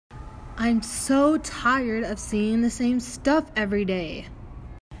I'm so tired of seeing the same stuff every day.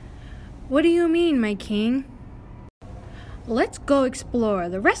 What do you mean, my king? Let's go explore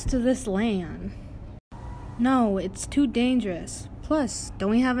the rest of this land. No, it's too dangerous. Plus,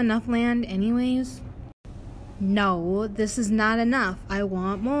 don't we have enough land anyways? No, this is not enough. I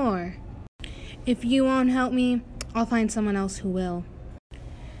want more. If you won't help me, I'll find someone else who will.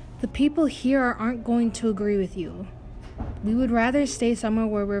 The people here aren't going to agree with you. We would rather stay somewhere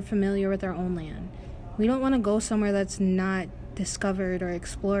where we're familiar with our own land. We don't want to go somewhere that's not discovered or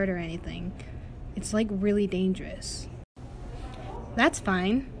explored or anything. It's like really dangerous. That's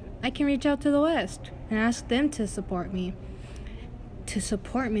fine. I can reach out to the West and ask them to support me. To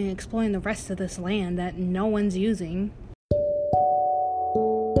support me in exploring the rest of this land that no one's using.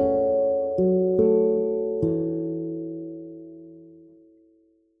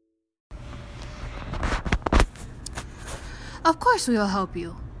 Of course we will help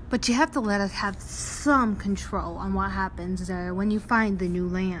you, but you have to let us have some control on what happens there when you find the new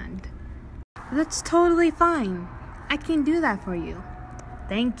land. That's totally fine. I can do that for you.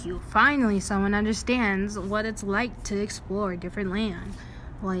 Thank you. Finally, someone understands what it's like to explore different land.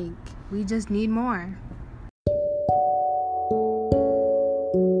 Like, we just need more.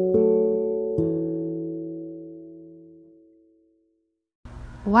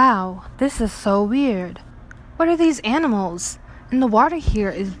 Wow, this is so weird. What are these animals? And the water here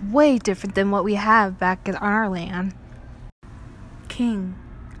is way different than what we have back on our land. King,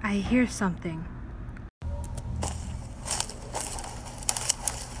 I hear something.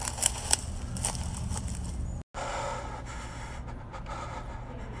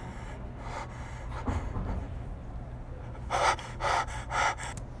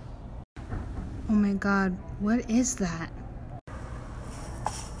 Oh my God, what is that?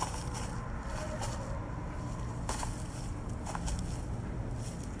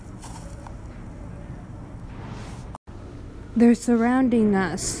 They're surrounding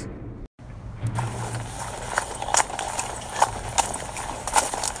us.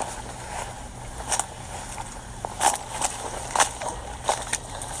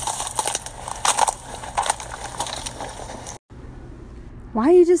 Why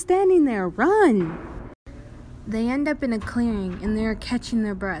are you just standing there? Run! They end up in a clearing and they are catching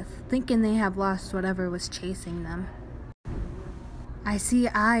their breath, thinking they have lost whatever was chasing them. I see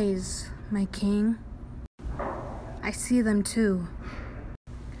eyes, my king. I see them too.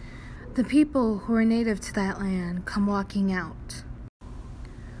 The people who are native to that land come walking out.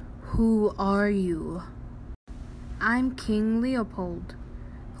 Who are you? I'm King Leopold.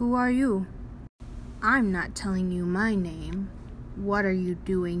 Who are you? I'm not telling you my name. What are you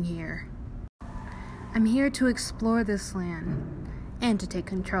doing here? I'm here to explore this land and to take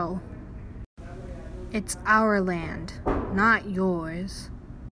control. It's our land, not yours.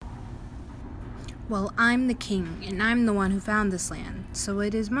 Well, I'm the king, and I'm the one who found this land, so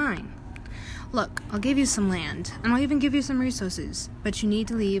it is mine. Look, I'll give you some land, and I'll even give you some resources, but you need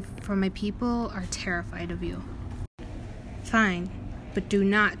to leave, for my people are terrified of you. Fine, but do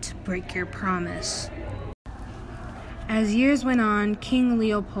not break your promise. As years went on, King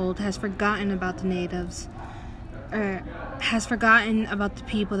Leopold has forgotten about the natives, has forgotten about the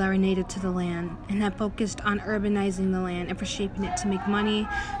people that were native to the land, and have focused on urbanizing the land and for shaping it to make money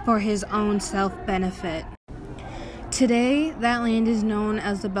for his own self-benefit. Today, that land is known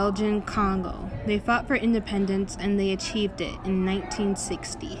as the Belgian Congo. They fought for independence and they achieved it in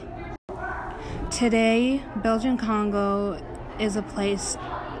 1960. Today, Belgian Congo is a place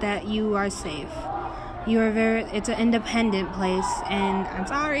that you are safe. It's an independent place, and I'm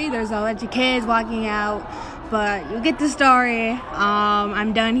sorry, there's a bunch of kids walking out, but you'll get the story.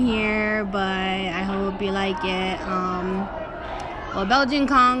 I'm done here, but I hope you like it. Well, Belgian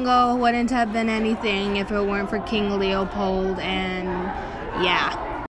Congo wouldn't have been anything if it weren't for King Leopold, and yeah.